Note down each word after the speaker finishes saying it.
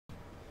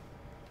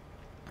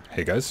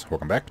Hey guys,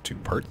 welcome back to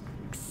part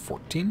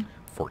 14?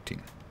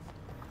 14.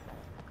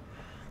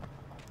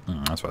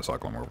 That's why I saw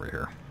going over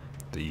here.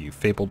 The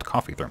fabled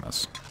coffee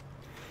thermos.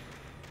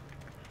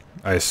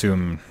 I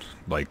assume,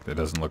 like, it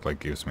doesn't look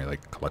like it gives me,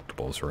 like,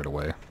 collectibles right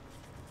away.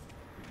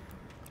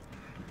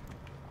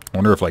 I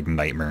wonder if, like,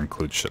 Nightmare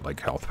includes shit like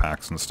health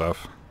packs and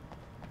stuff.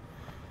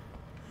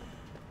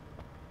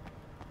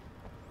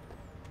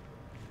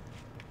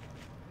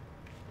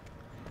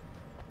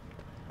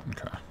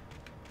 Okay.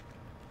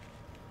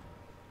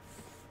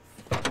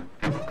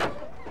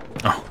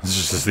 Oh, this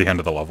is just the end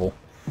of the level.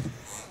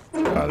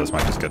 This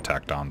might just get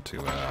tacked on to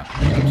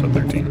episode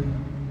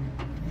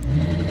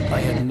 13. I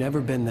had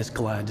never been this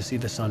glad to see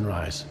the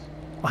sunrise.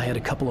 I had a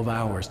couple of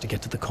hours to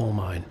get to the coal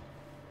mine.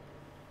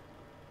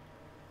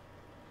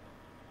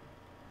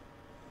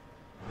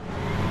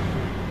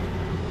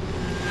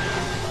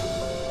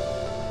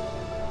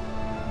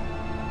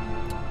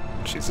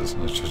 Jesus,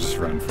 let's just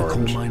run The forward.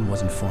 coal mine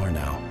wasn't far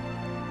now.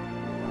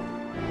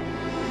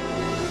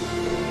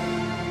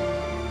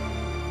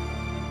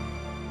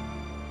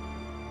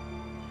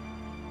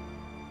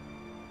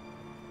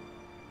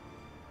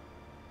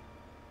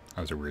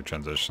 That was a weird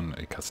transition.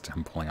 It cuts to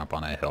him pulling up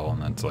on a hill,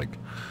 and then it's like...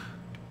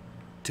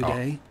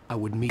 Today, I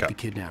would meet Okay. the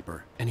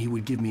kidnapper, and he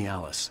would give me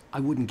Alice.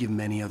 I wouldn't give him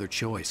any other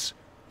choice.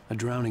 A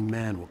drowning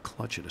man will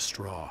clutch at a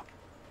straw.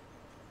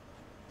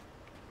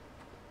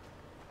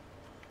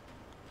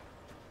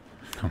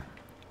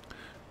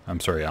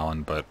 I'm sorry,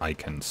 Alan, but I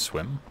can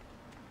swim.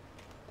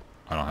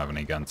 I don't have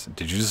any guns.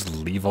 Did you just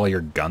leave all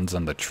your guns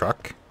on the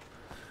truck?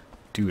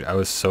 Dude, I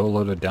was so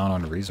loaded down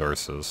on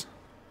resources.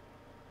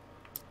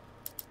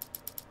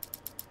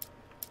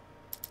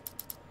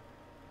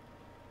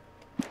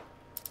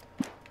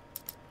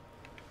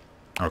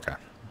 Okay.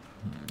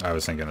 I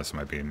was thinking this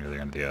might be near the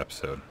end of the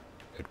episode.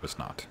 It was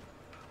not.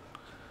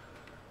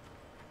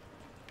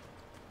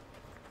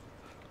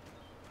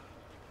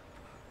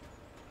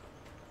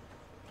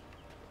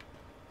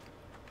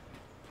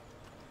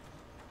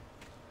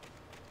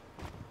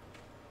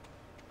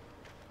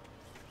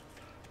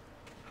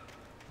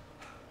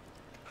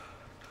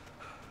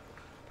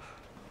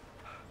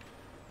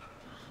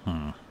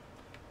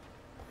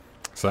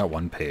 So that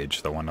one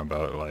page, the one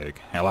about, like,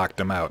 I locked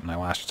him out and I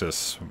watched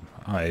this,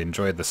 I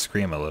enjoyed the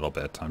scream a little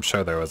bit. I'm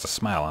sure there was a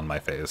smile on my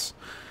face.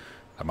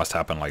 That must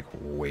happen, like,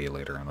 way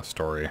later in the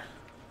story.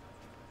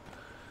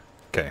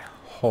 Okay,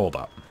 hold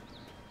up.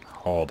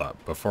 Hold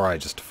up. Before I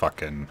just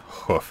fucking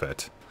hoof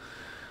it.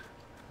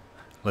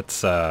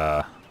 Let's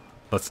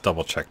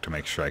double check to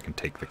make sure I can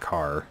take the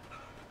car.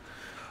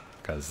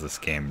 Because this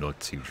game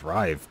lets you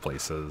drive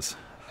places.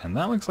 And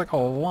that looks like a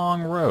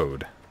long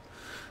road.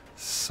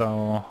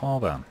 So,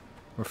 hold on.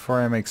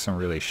 Before I make some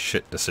really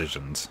shit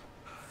decisions,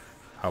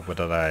 how about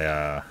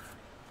I,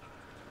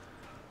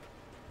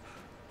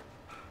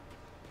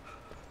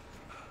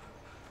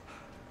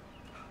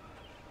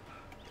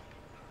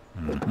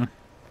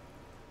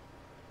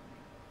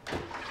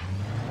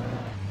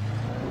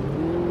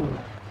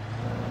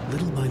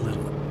 Little by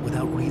little,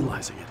 without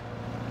realizing it,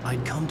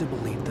 I'd come to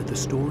believe that the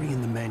story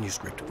in the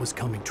manuscript was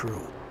coming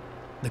true.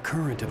 The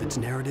current of its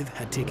narrative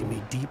had taken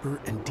me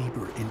deeper and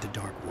deeper into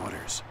dark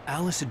waters.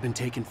 Alice had been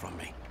taken from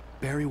me.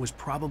 Barry was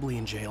probably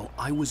in jail.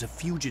 I was a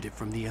fugitive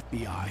from the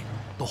FBI.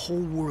 The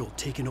whole world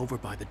taken over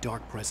by the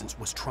Dark Presence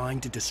was trying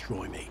to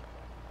destroy me.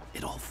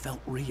 It all felt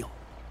real,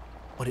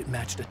 but it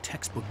matched a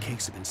textbook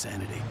case of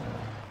insanity.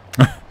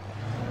 I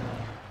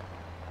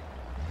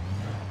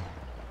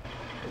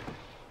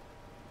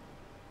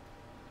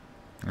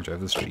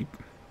drive this Jeep.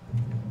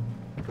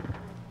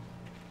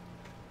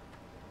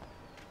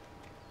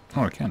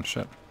 Oh, I can,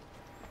 shit.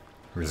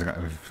 We've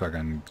got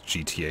fucking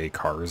GTA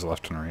cars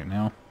left and right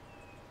now.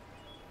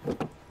 How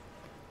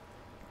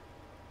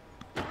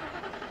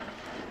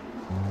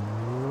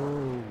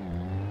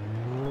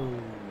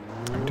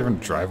many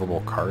different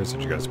drivable cars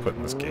did you guys put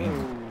in this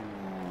game?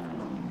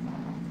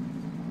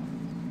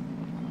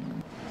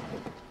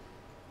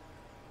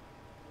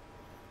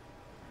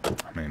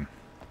 I mean,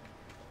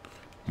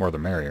 more the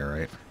merrier,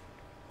 right?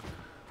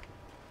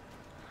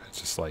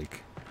 It's just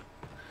like...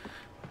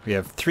 We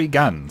have 3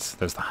 guns.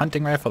 There's the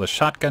hunting rifle, the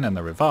shotgun, and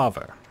the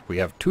revolver. We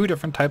have 2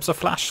 different types of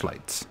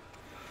flashlights.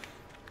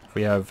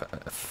 We have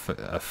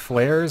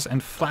flares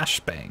and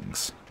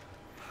flashbangs.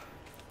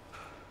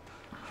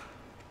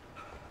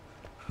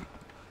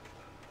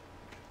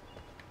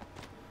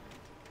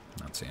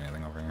 Not see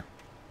anything over here.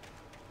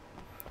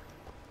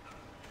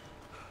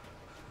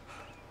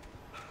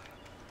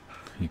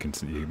 You can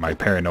see my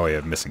paranoia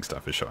of missing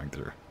stuff is showing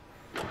through.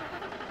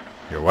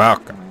 You're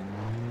welcome.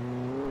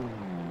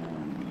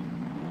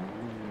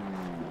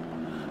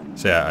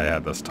 So yeah, I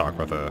had this talk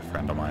with a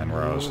friend of mine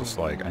where I was just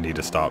like, I need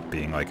to stop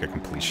being like a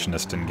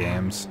completionist in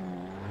games.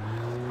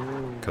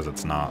 Because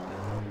it's not.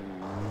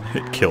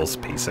 It kills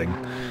pacing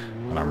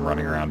when I'm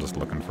running around just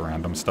looking for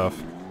random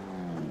stuff.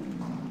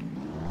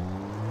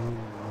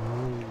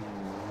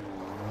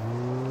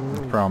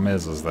 The problem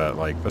is that,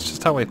 like, that's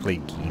just how I play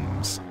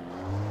games.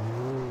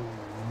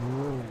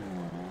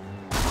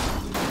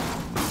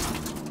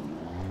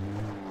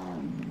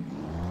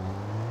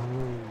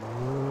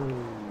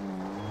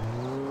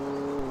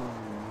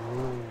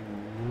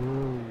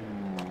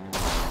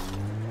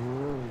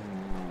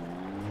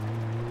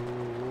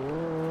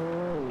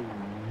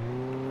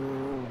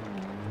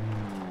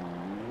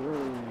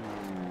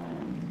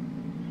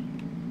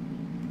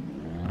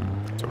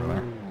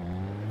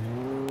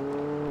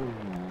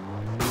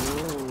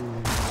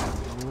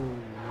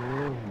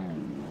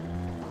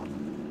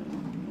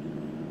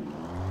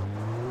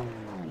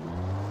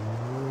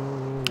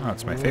 Oh,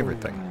 it's my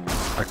favorite thing.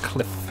 A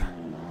cliff.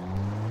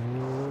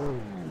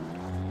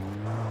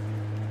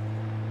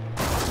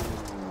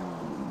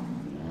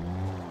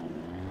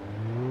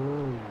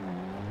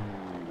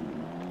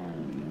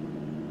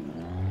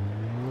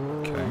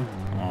 Okay.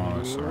 Oh,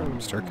 there's a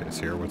random staircase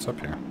here. What's up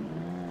here?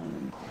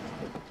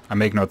 I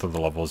make note that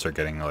the levels are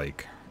getting,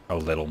 like, a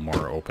little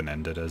more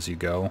open-ended as you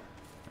go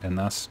in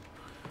this.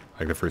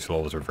 Like, the first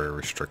levels are very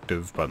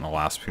restrictive, but in the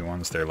last few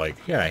ones, they're like,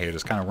 yeah, here,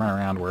 just kind of run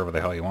around wherever the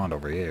hell you want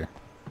over here.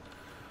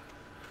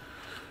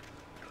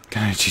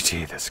 Can I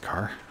GTA this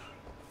car?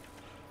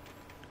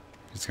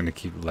 He's gonna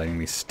keep letting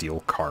me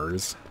steal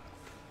cars.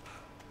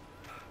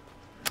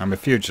 I'm a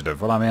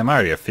fugitive. Well, I mean, I'm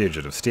already a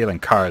fugitive. Stealing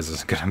cars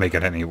isn't gonna make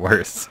it any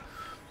worse.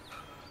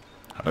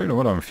 I don't even know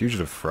what I'm a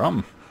fugitive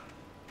from.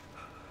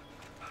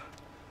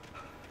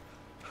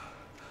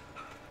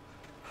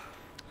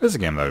 This is a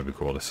game that would be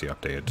cool to see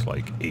updated to,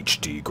 like,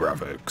 HD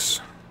graphics.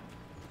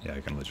 Yeah,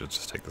 I can legit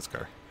just take this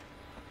car.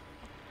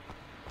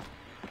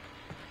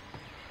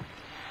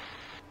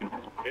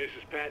 This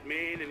is Pat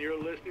Main, and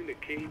you're listening to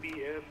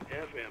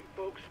KBF-FM.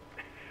 Folks,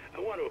 I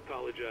want to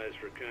apologize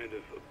for kind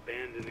of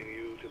abandoning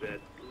you to that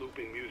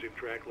looping music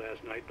track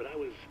last night, but I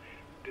was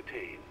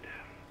detained.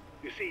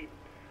 You see,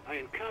 I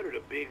encountered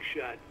a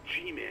big-shot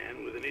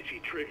G-man with an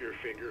itchy trigger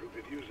finger who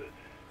could use a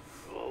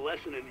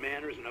lesson in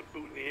manners and a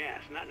boot in the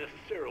ass. Not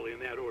necessarily in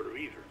that order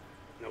either.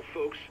 Now,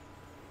 folks,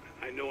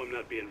 I know I'm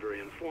not being very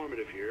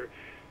informative here,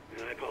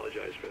 and I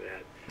apologize for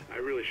that. I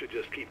really should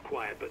just keep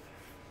quiet, but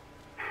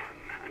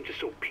I'm just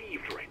so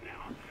peeved right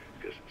now,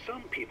 because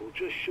some people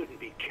just shouldn't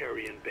be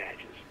carrying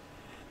badges.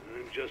 And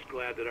I'm just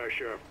glad that our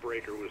Sheriff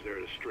Breaker was there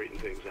to straighten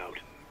things out.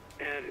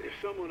 And if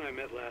someone I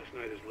met last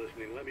night is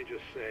listening, let me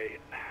just say,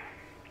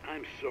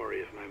 I'm sorry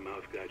if my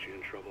mouth got you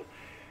in trouble.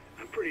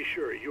 I'm pretty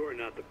sure you're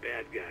not the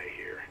bad guy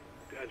here.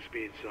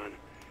 Godspeed, son.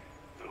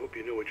 I hope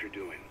you know what you're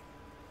doing.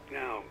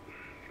 Now,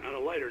 on a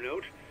lighter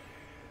note,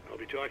 I'll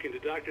be talking to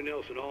Dr.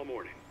 Nelson all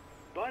morning.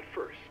 But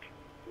first,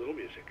 a little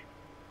music.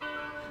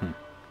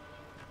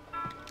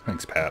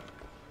 Thanks, Pat.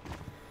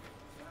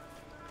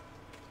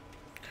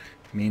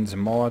 Means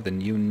more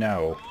than you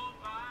know.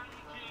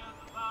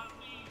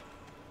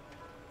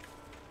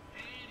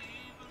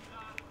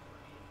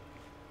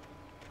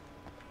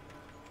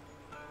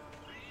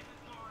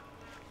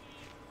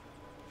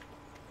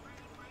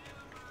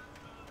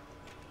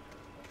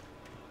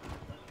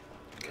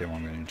 Okay, well,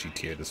 I'm going to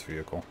GTA this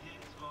vehicle.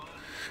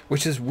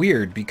 Which is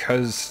weird,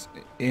 because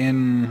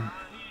in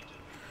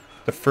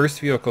the first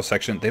vehicle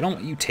section, they don't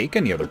let you take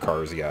any other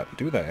cars yet,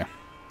 do they?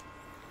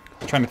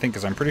 I'm trying to think,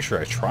 because I'm pretty sure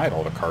I tried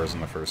all the cars in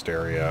the first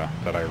area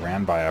that I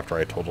ran by after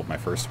I totaled my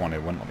first one.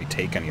 It wouldn't let me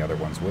take any other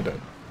ones with it.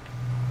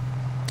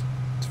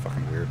 It's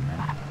fucking weird,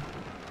 man.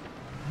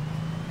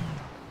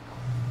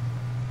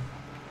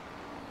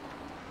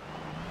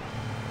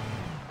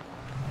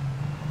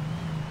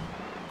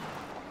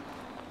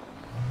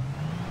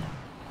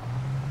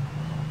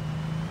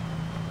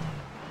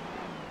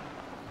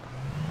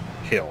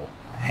 Hill.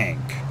 Hank.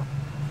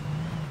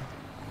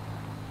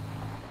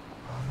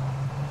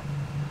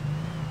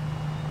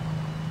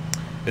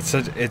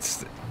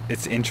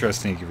 It's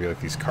interesting to give you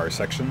like these car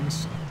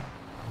sections.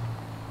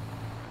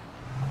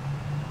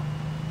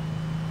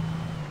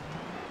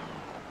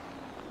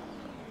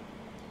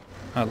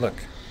 Oh look,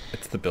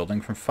 it's the building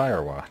from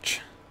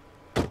Firewatch.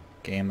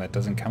 Game that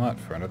doesn't come out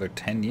for another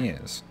 10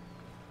 years.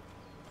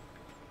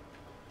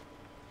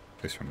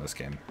 At least from this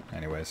game,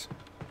 anyways.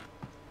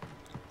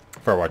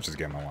 Firewatch is a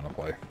game I want to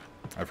play.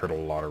 I've heard a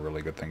lot of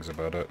really good things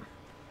about it.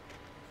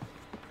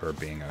 For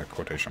being a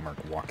quotation mark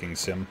walking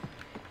sim.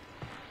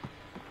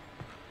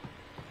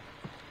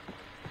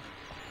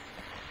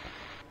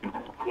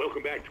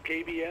 Welcome back to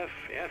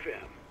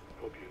KBF-FM.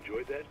 Hope you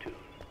enjoyed that tune.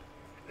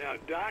 Now,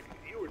 Doc,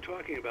 you were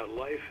talking about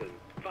life and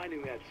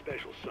finding that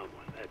special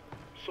someone, that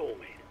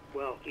soulmate.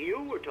 Well,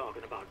 you were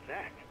talking about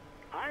that.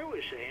 I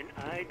was saying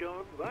I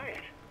don't buy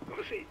it.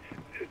 Well, see,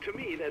 to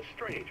me, that's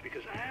strange,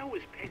 because I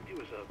always pegged you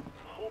as a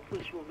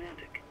hopeless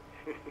romantic.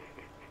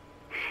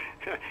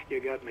 You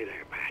got me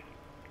there, Pat.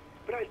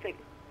 But I think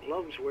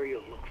love's where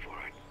you look for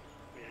it.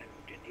 And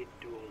you need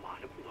to do a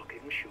lot of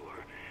looking,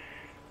 sure.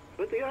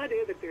 But the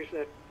idea that there's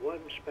that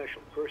one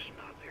special person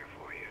out there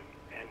for you,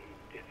 and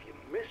if you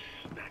miss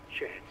that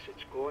chance,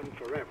 it's gone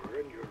forever,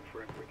 and you're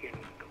forever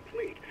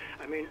incomplete.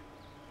 I mean,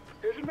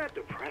 isn't that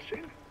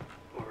depressing?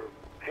 Or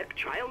heck,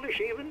 childish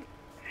even?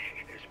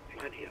 There's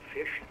plenty of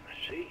fish in the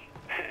sea.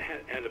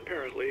 And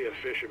apparently a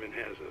fisherman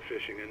has a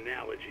fishing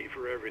analogy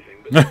for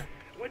everything. But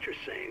what you're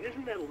saying,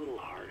 isn't that a little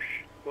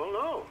harsh? Well,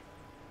 no.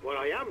 What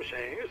I am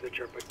saying is that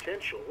your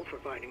potential for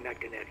finding that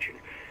connection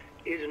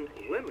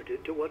isn't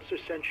limited to what's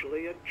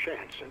essentially a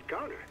chance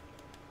encounter.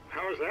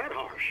 How is that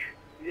harsh?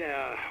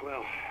 Yeah,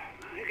 well,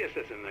 I guess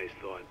that's a nice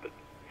thought, but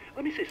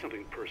let me say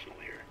something personal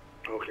here.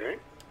 Okay.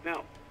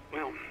 Now,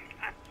 well,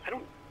 I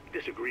don't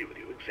disagree with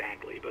you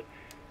exactly, but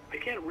I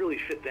can't really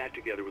fit that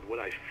together with what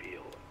I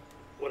feel,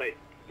 what I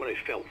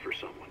felt for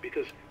someone,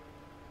 because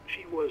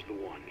she was the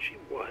one. She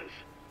was.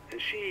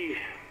 And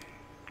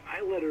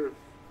I let her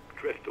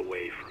drift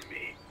away from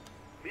me.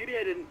 Maybe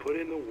I didn't put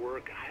in the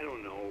work, I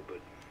don't know, but,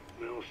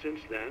 well, since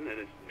then, and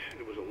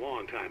it was a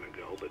long time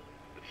ago, but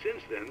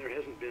since then there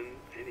hasn't been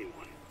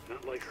anyone,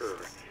 not like her.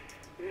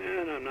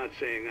 And I'm not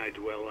saying I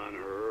dwell on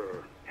her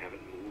or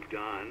haven't moved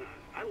on.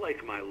 I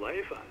like my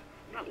life.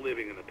 I'm not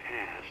living in the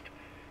past,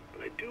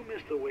 but I do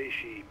miss the way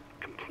she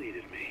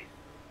completed me.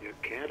 You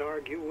can't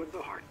argue with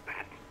the heart,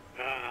 Pat.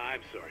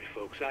 I'm sorry,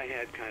 folks. I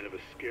had kind of a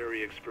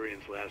scary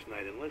experience last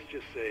night, and let's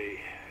just say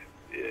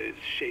it's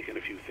shaken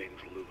a few things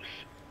loose.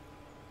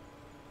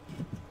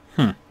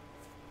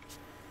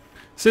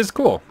 This is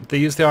cool. They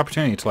use the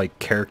opportunity to, like,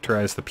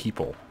 characterize the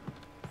people.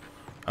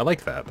 I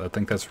like that. I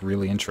think that's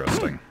really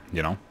interesting,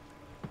 you know?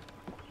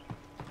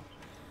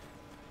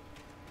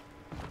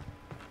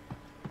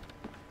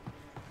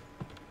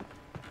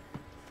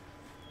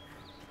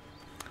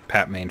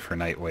 Pat main for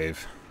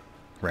Nightwave.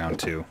 Round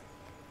 2.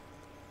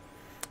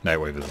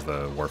 Nightwave is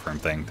the Warframe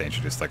thing. They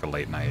introduced, like, a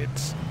late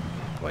night,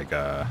 like,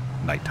 a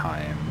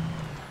nighttime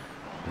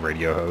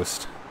radio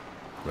host.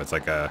 It's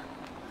like a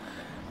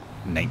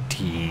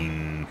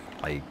 60s,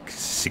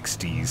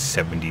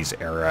 70s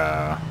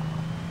era,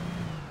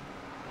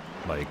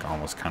 like,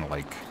 almost kind of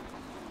like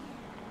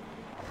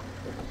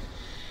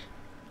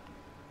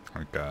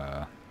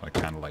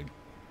kind of like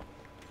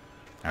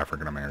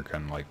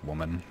African-American, like,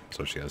 woman.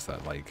 So she has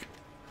that, like,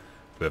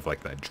 bit of,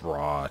 like, that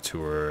draw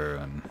to her,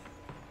 and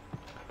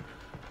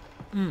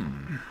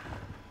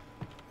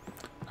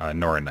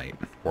Nora Knight,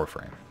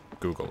 Warframe.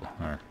 Google,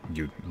 or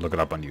you look it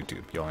up on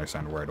YouTube. You'll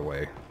understand right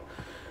away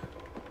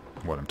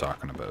what I'm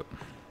talking about.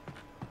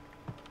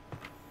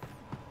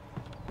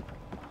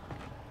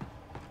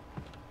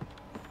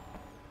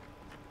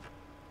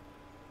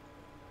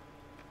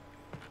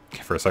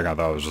 For a second I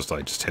thought it was just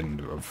like hitting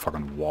a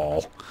fucking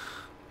wall.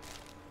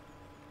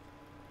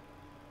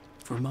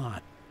 For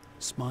Mott,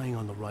 spying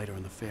on the writer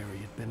on the ferry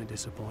had been a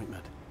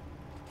disappointment.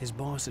 His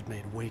boss had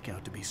made Wake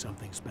out to be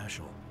something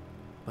special,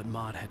 but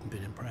Mott hadn't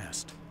been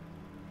impressed.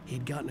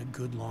 He'd gotten a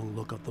good long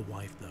look at the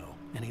wife, though,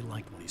 and he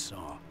liked what he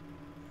saw.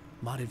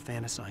 Mott had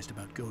fantasized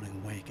about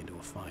goading Wake into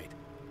a fight,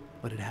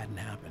 but it hadn't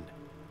happened.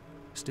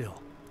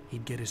 Still,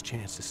 he'd get his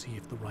chance to see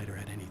if the writer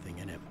had anything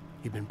in him.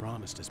 He'd been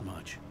promised as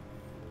much.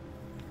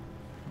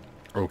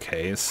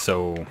 Okay,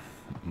 so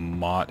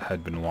Mott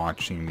had been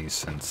watching me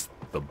since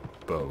the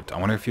boat. I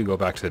wonder if you go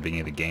back to the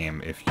beginning of the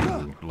game, if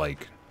you,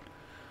 like,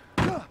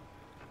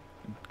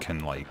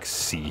 can, like,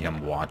 see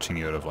him watching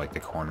you out of, like, the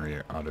corner of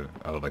your, out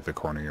of like the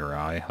corner of your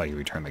eye. Like, if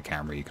you turn the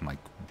camera, you can, like,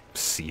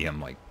 see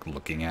him, like,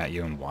 looking at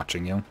you and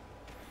watching you.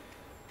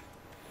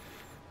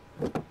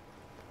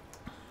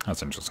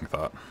 That's an interesting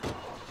thought.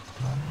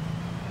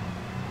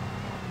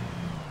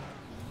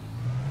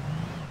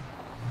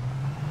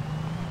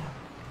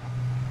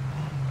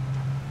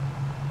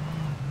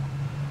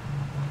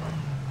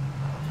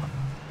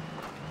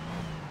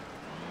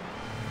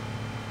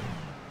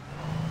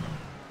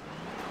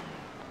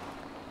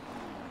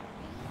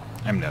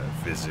 I'm not a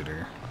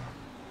visitor.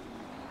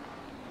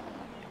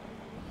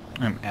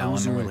 I'm Alan. I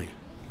was early.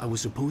 I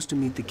was supposed to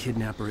meet the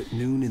kidnapper at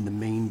noon in the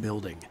main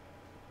building.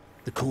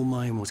 The coal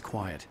mine was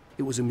quiet.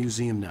 It was a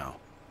museum now.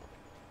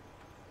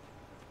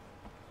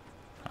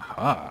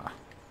 Aha.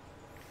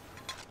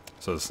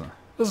 So this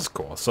is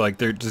cool. So, like,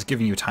 they're just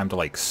giving you time to,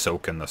 like,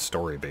 soak in the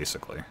story,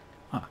 basically.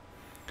 Huh.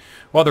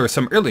 While there were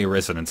some early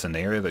residents in the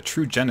area, the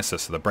true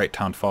genesis of the Bright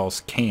Town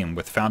Falls came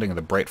with founding of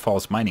the Bright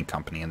Falls Mining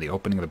Company and the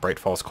opening of the Bright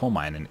Falls Coal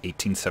Mine in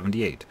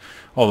 1878.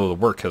 Although the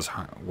work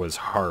was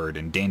hard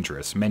and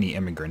dangerous, many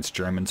immigrants,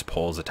 Germans,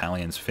 Poles,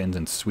 Italians, Finns,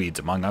 and Swedes,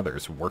 among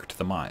others, worked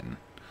the mine.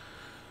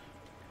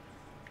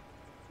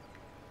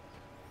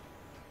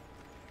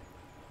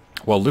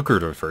 While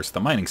lucrative at first, the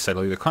mining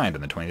steadily declined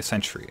in the 20th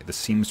century. The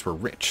seams were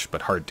rich,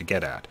 but hard to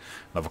get at.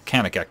 The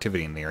volcanic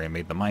activity in the area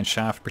made the mine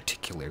shaft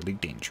particularly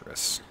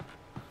dangerous.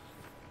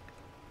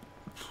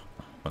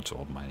 Bunch of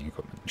old mining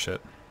equipment and shit.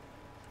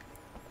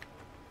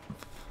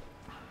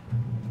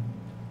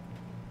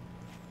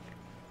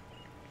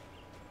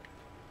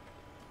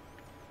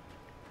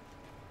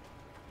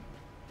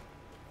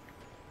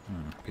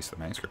 Piece of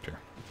the manuscript here.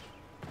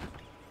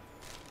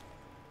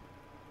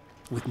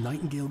 With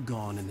Nightingale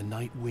gone and the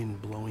night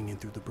wind blowing in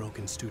through the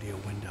broken studio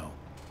window,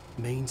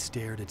 Maine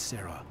stared at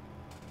Sarah.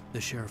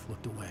 The sheriff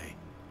looked away.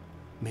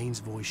 Maine's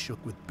voice shook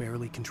with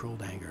barely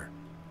controlled anger.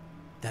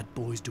 That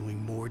boy's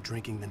doing more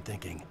drinking than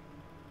thinking.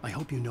 I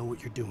hope you know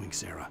what you're doing,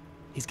 Sarah.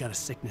 He's got a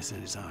sickness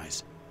in his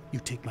eyes. You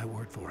take my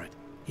word for it.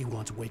 He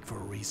wants Wake for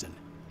a reason,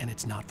 and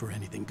it's not for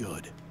anything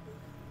good.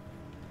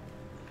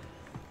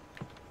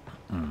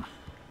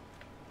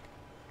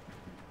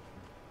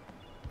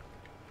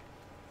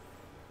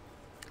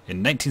 In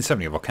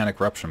 1970, a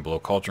volcanic eruption below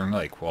Cauldron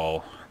Lake,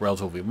 while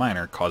relatively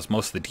minor, caused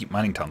most of the deep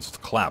mining tunnels to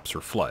collapse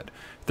or flood.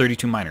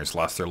 32 miners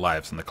lost their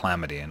lives in the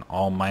calamity, and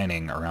all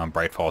mining around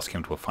Bright Falls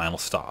came to a final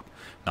stop.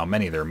 Now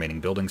many of the remaining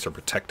buildings are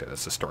protected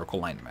as historical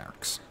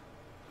landmarks.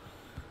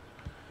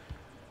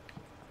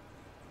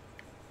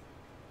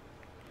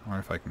 I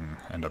wonder if I can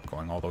end up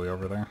going all the way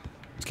over there.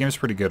 This game is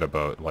pretty good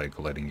about, like,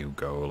 letting you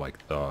go,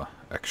 like, the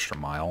extra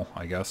mile,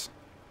 I guess.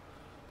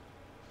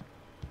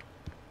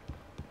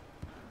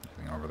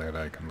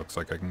 side looks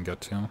like I can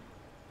get to.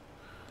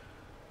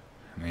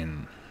 I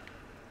mean,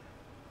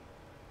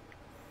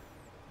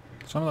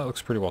 some of that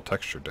looks pretty well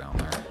textured down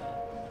there.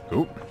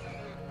 Oop.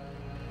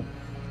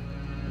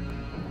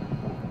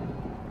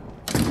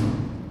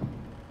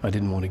 I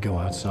didn't want to go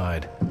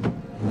outside.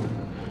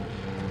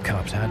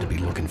 Cops had to be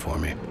looking for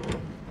me.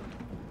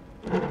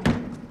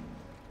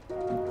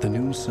 The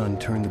noon sun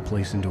turned the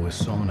place into a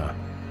sauna.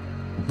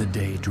 The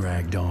day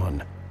dragged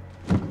on.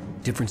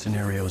 Different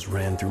scenarios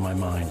ran through my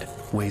mind.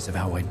 Ways of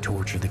how I'd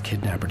torture the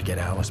kidnapper to get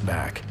Alice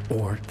back.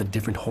 Or the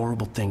different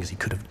horrible things he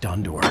could have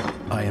done to her.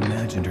 I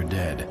imagined her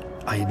dead.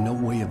 I had no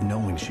way of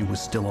knowing she was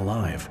still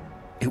alive.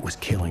 It was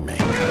killing me.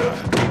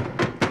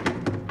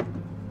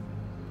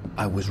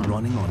 I was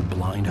running on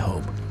blind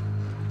hope.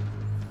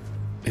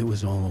 It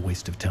was all a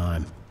waste of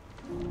time.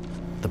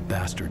 The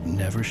bastard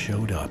never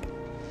showed up.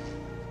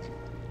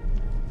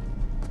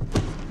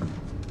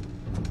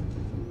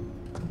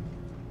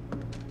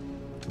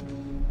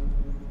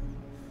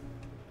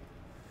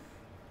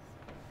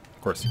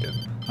 Of course he did.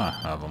 Ah,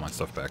 I have all my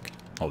stuff back.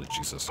 Holy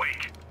Jesus.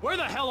 Wait, Where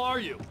the hell are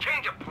you?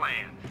 change of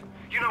plans.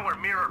 You know where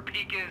Mirror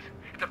Peak is?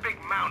 It's a big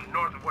mountain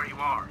north of where you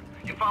are.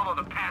 You follow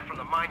the path from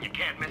the mine, you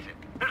can't miss it.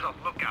 There's a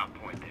lookout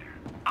point there.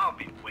 I'll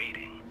be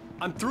waiting.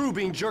 I'm through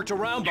being jerked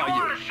around You by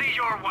want you. to see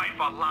your wife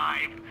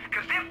alive?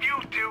 Because if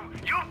you do,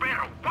 you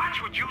better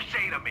watch what you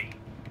say to me.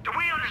 Do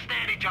we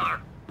understand each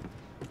other?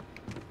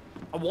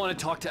 I want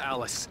to talk to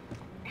Alice.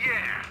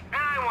 Yeah, and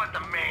I want the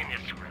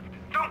manuscript.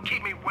 Don't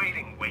keep me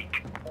waiting,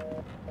 Wake.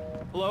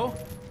 Hello?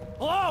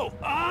 Hello!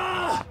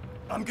 Ah!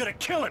 I'm gonna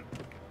kill him!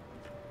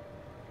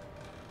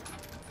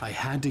 I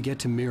had to get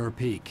to Mirror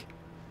Peak.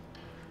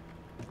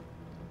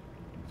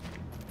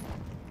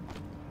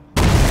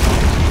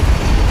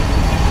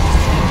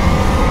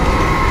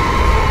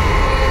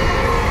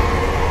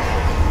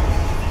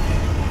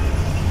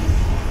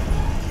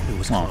 It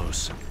was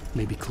close.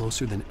 Maybe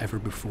closer than ever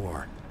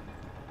before.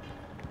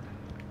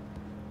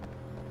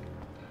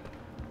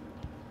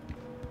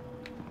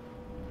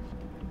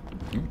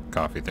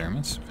 Coffee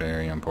thermos,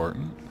 very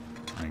important.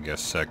 I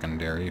guess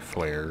secondary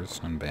flares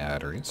and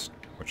batteries,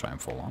 which I'm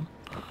full on.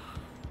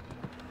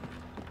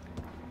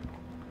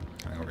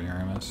 Anything over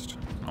here I missed?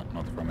 Nope,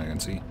 nothing from I can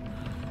see.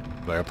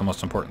 But I got the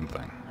most important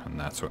thing, and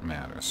that's what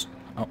matters.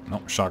 Oh,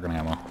 no, shotgun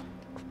ammo.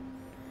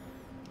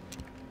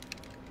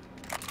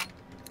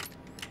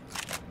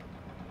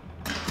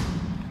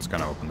 It's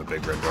gonna open the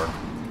big red door.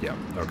 Yep,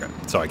 okay.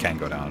 So I can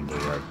go down to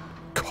the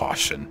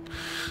caution.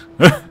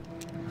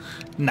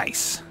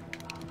 Nice.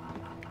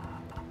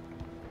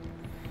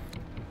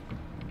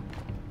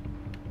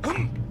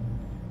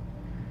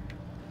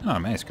 Oh,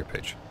 manuscript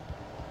page.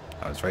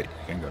 I was right.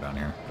 You can go down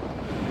here.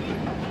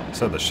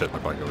 Said the shit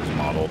looked like it was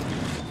modeled.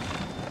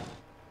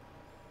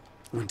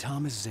 When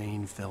Thomas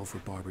Zane fell for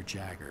Barbara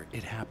Jagger,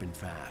 it happened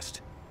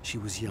fast. She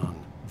was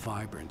young,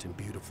 vibrant, and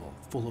beautiful,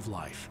 full of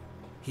life.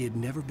 He had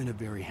never been a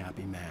very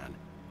happy man,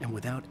 and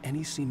without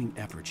any seeming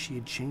effort, she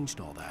had changed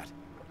all that.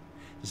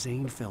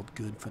 Zane felt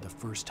good for the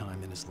first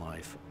time in his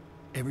life.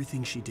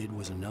 Everything she did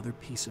was another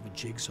piece of a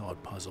jigsaw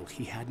puzzle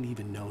he hadn't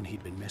even known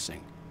he'd been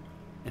missing.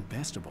 And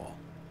best of all,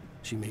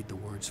 she made the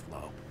words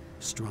flow,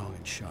 strong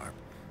and sharp.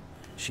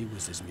 She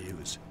was his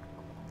muse.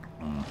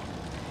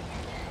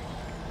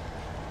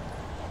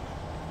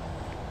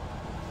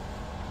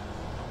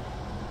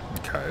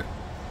 Okay.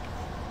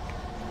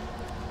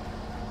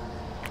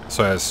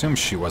 So I assume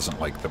she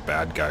wasn't like the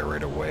bad guy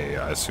right away.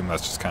 I assume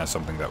that's just kind of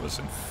something that was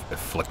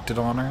inflicted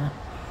on her.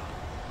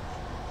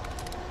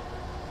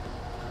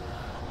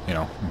 You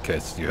know, in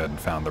case you hadn't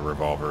found the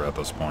revolver at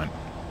this point.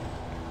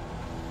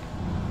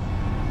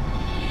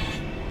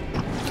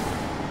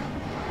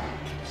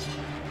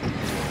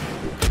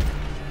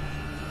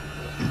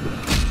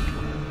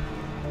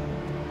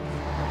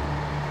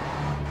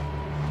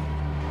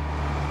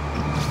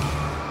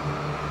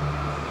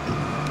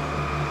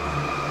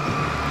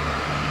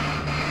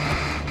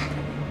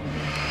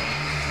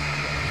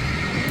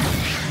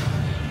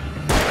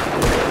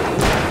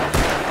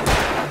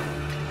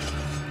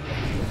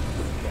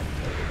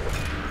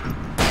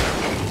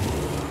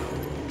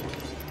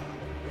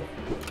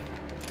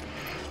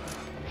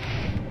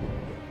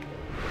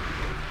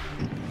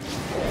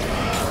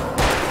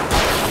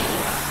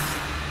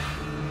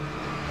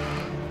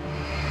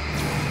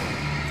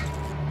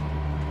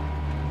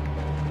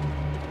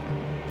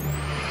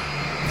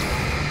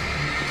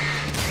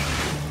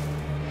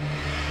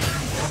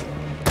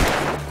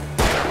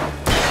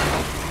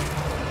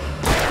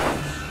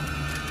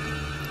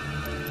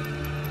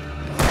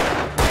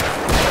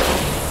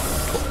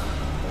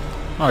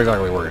 Not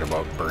exactly worried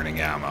about burning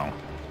ammo.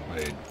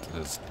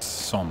 There's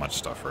so much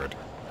stuff for it.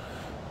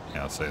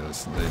 Yeah, I'll say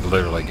this. They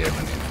literally gave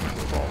an infinite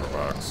revolver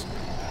box.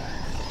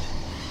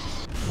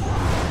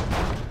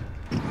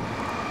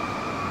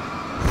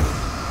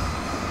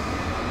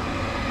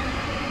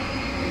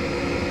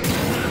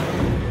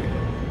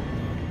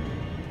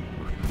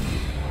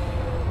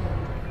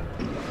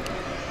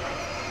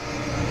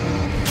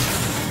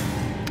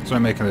 So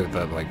I'm making it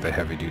that like the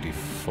heavy-duty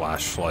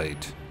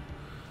flashlight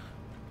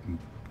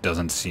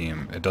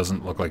it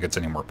doesn't look like it's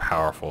any more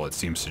powerful. It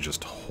seems to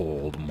just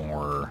hold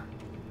more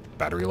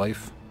battery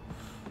life,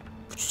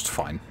 which is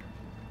fine.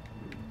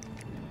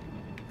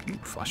 Ooh,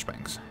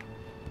 flashbangs.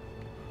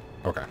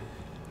 Okay,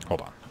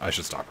 hold on. I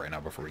should stop right now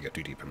before we get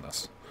too deep in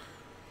this.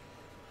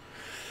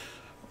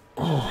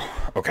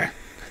 Oh, okay.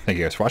 Thank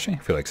you guys for watching.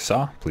 If you like what you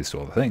saw, please do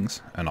all the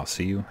things, and I'll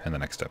see you in the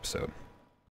next episode.